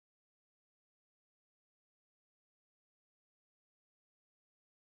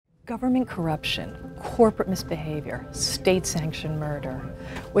Government corruption, corporate misbehavior, state-sanctioned murder.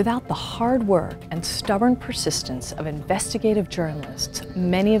 Without the hard work and stubborn persistence of investigative journalists,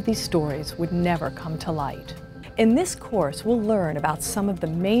 many of these stories would never come to light. In this course, we'll learn about some of the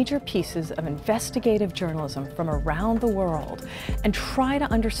major pieces of investigative journalism from around the world and try to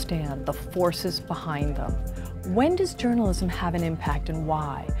understand the forces behind them. When does journalism have an impact and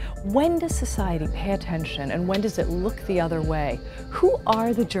why? When does society pay attention and when does it look the other way? Who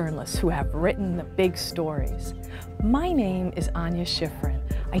are the journalists who have written the big stories? My name is Anya Schiffrin.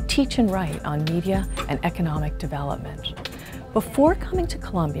 I teach and write on media and economic development. Before coming to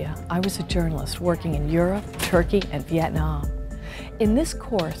Columbia, I was a journalist working in Europe, Turkey, and Vietnam. In this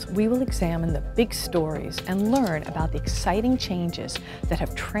course, we will examine the big stories and learn about the exciting changes that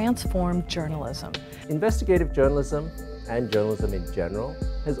have transformed journalism. Investigative journalism and journalism in general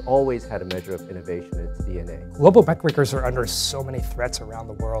has always had a measure of innovation in its DNA. Global muckrakers are under so many threats around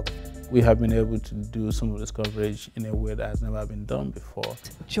the world. We have been able to do some of this coverage in a way that has never been done before.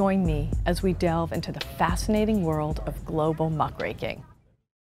 Join me as we delve into the fascinating world of global muckraking.